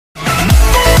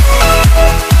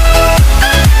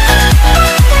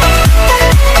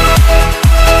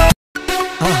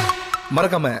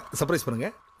மறக்காம சர்ப்ரைஸ் பண்ணுங்க.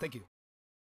 Thank you.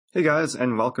 Hey guys,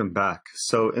 and welcome back.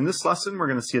 So in this lesson, we're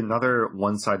going to see another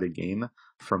one-sided game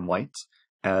from white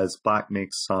as black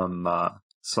makes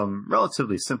some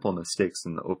relatively simple mistakes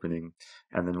in the opening,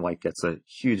 and then white gets a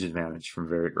huge advantage from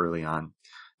very early on.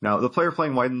 Now, the player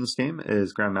playing white in this game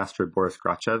is Grandmaster Boris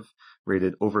Grachev,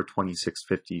 rated over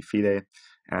 2650 FIDE,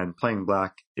 and playing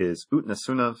black is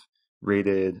Utnasunov,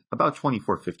 rated about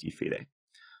 2450 FIDE.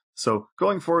 So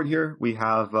going forward here, we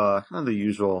have kind of the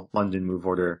usual London move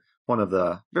order, one of the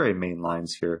very main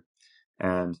lines here.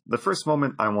 And the first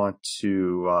moment I want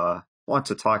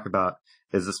to talk about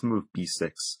is this move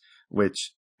b6, which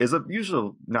is a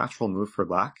usual natural move for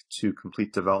black to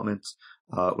complete development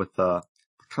with the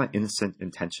kind of innocent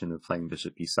intention of playing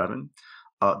bishop b7.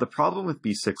 The problem with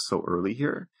b6 so early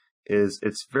here is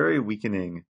it's very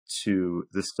weakening to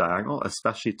this diagonal,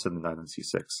 especially to the knight on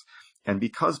c6. And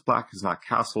because black is not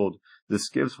castled, this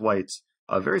gives white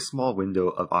a very small window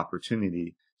of opportunity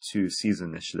to seize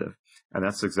initiative. And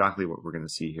that's exactly what we're going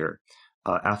to see here.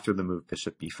 After the move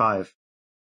bishop b5,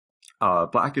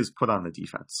 black is put on the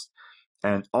defense.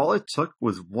 And all it took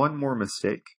was one more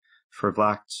mistake for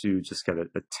black to just get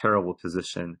a terrible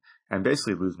position and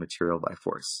basically lose material by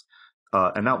force.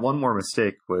 And that one more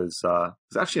mistake was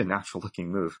actually a natural looking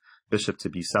move, bishop to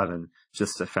b7,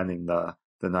 just defending the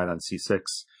knight on c6.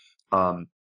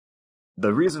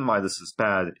 The reason why this is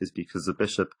bad is because the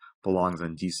bishop belongs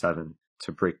on d7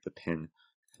 to break the pin.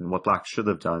 And what black should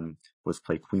have done was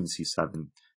play queen c7,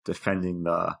 defending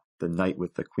the knight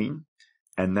with the queen.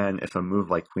 And then if a move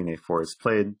like queen a4 is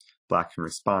played, black can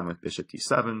respond with bishop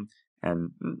d7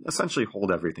 and essentially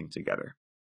hold everything together.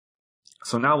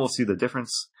 So now we'll see the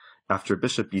difference. After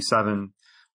bishop b7,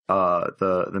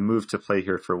 the move to play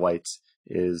here for white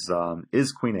is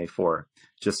queen a4,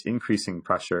 just increasing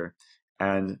pressure.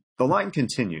 And the line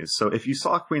continues. So if you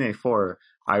saw queen a4,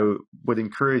 I would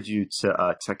encourage you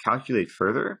to calculate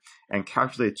further and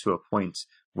calculate to a point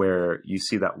where you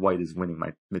see that white is winning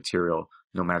my material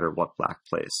no matter what black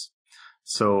plays.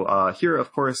 So here,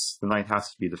 of course, the knight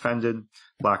has to be defended.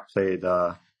 Black played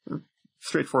a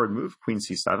straightforward move, queen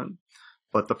c7.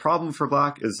 But the problem for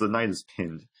black is the knight is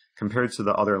pinned. Compared to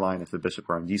the other line, if the bishop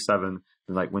were on d7,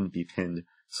 the knight wouldn't be pinned,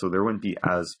 so there wouldn't be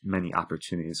as many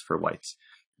opportunities for white.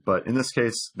 But in this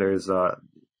case, there's a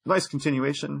nice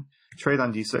continuation, trade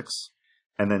on d6,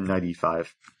 and then knight e5,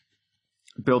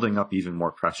 building up even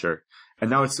more pressure. And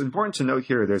now it's important to note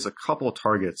here, there's a couple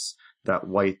targets that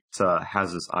white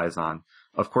has his eyes on.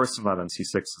 Of course, the knight on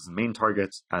c6 is the main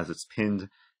target, as it's pinned,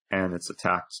 and it's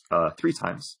attacked 3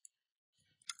 times.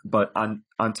 But on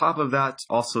top of that,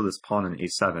 also this pawn on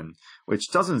a7, which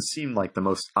doesn't seem like the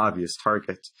most obvious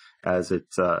target, as it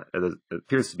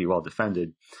appears to be well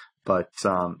defended. But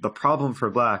the problem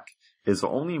for black is the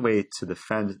only way to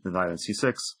defend the knight on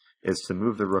c6 is to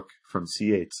move the rook from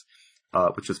c8,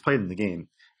 which was played in the game,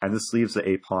 and this leaves the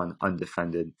a pawn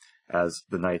undefended, as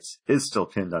the knight is still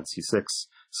pinned on c6,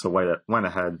 so white went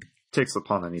ahead, takes the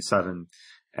pawn on e7,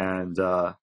 and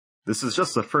this is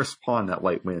just the first pawn that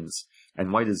white wins.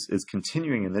 And white is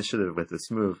continuing initiative with this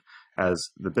move as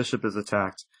the bishop is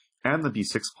attacked and the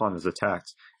b6 pawn is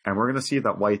attacked. And we're going to see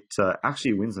that white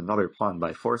actually wins another pawn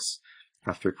by force.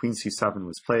 After queen c7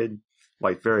 was played,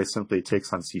 white very simply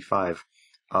takes on c5,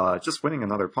 just winning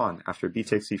another pawn. After b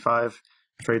takes e5,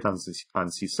 trade on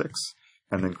c6,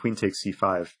 and then queen takes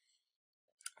c5.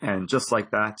 And just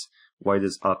like that, white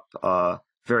is up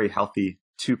very healthy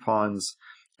 2 pawns.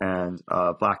 And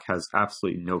black has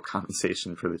absolutely no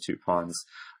compensation for the 2 pawns.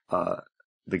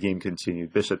 The game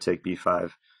continued. Bishop take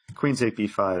b5, queen take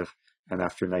b5, and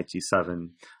after knight d7.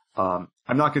 I'm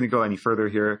not going to go any further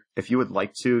here. If you would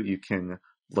like to, you can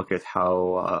look at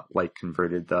how white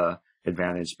converted the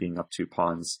advantage being up 2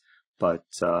 pawns. But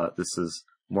this is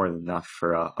more than enough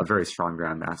for a very strong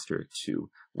grandmaster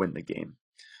to win the game.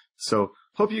 So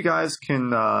hope you guys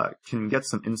can get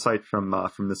some insight from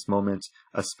this moment,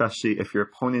 especially if your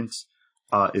opponent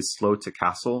is slow to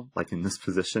castle, like in this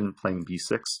position playing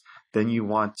b6. Then you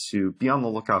want to be on the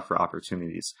lookout for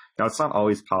opportunities. Now, it's not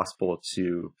always possible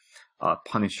to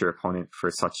punish your opponent for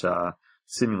such a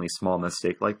seemingly small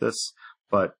mistake like this,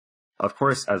 but of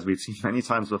course, as we've seen many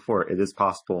times before, it is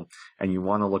possible, and you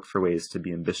want to look for ways to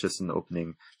be ambitious in the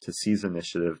opening, to seize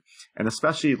initiative, and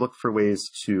especially look for ways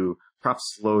to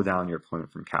perhaps slow down your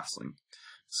opponent from castling.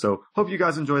 So, hope you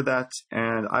guys enjoyed that,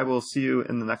 and I will see you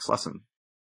in the next lesson.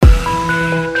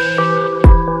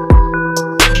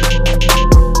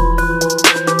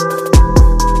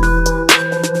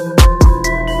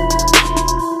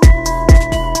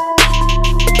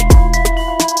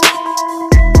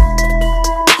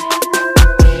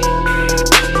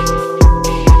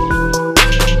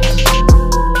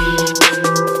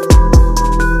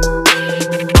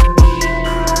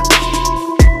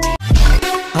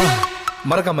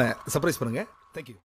 மறக்காம surprise பண்ணுங்க. Thank you.